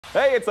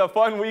Hey, it's a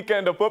fun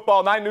weekend of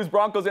football. 9 News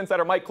Broncos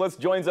insider Mike-Klis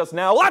joins us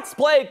now. Let's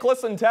play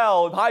Klis and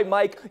Tell. Hi,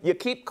 Mike. You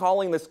keep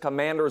calling this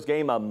Commanders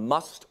game a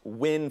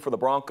must-win for the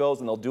Broncos,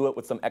 and they'll do it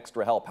with some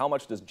extra help. How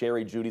much does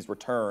Jeudy's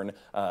return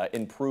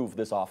improve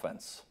this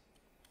offense?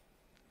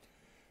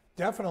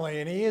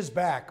 Definitely, and he is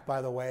back,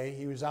 by the way.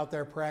 He was out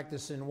there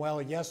practicing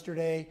well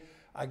yesterday.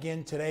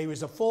 Again today, he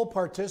was a full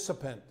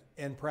participant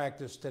in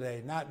practice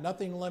today.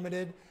 Nothing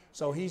limited,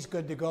 so he's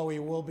good to go. He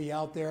will be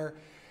out there.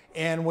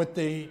 And with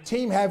the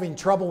team having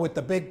trouble with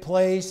the big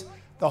plays,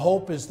 the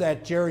hope is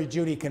that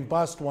Jeudy can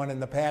bust one in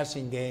the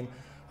passing game.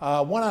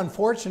 One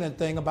unfortunate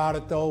thing about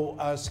it, though,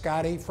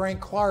 Scotty, Frank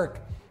Clark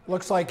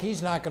looks like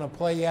he's not going to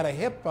play. He had a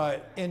hip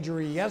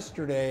injury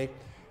yesterday,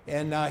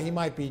 and he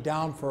might be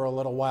down for a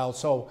little while.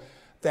 So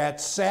that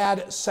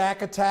sad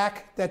sack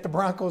attack that the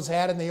Broncos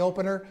had in the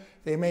opener,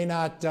 they may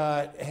not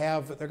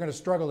have. They're going to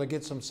struggle to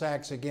get some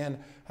sacks again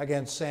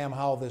against Sam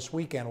Howell this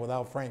weekend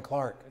without Frank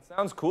Clark. It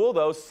sounds cool,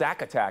 though.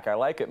 Sack attack. I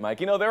like it,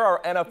 Mike. You know, there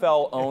are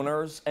NFL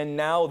owners, and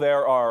now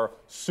there are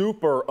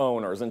super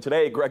owners. And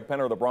today, Greg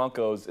Penner of the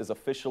Broncos is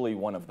officially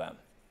one of them.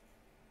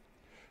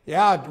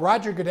 Yeah,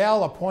 Roger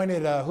Goodell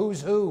appointed a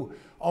who's who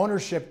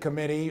ownership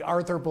committee.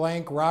 Arthur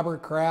Blank,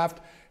 Robert Kraft,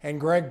 and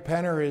Greg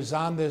Penner is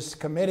on this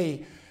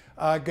committee.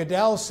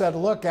 Goodell said,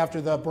 look,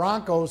 after the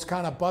Broncos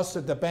kind of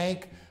busted the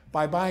bank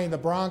by buying the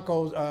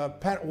Broncos,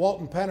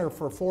 Walton Penner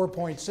for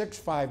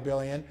 $4.65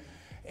 billion,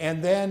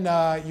 and then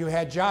you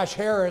had Josh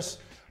Harris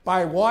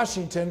buy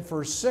Washington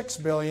for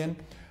 $6 billion.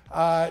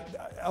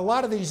 A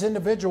lot of these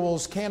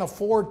individuals can't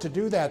afford to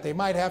do that. They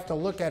might have to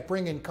look at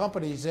bringing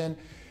companies in.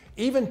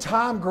 Even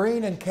Tom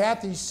Green and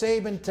Kathy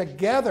Saban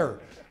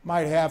together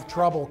might have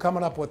trouble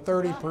coming up with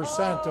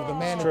 30% of the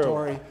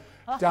mandatory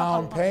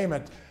down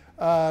payment.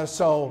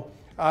 So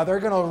they're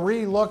going to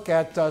relook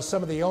at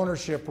some of the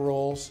ownership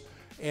rules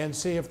and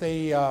see if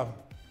they,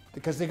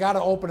 because they got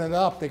to open it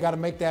up. They got to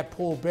make that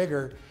pool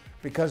bigger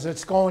because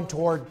it's going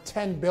toward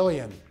 $10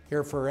 billion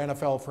here for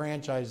NFL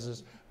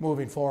franchises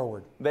moving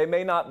forward. They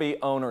may not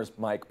be owners,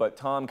 Mike, but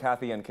Tom,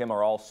 Kathy, and Kim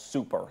are all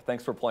super.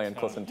 Thanks for playing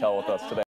Klis and Tell with us today.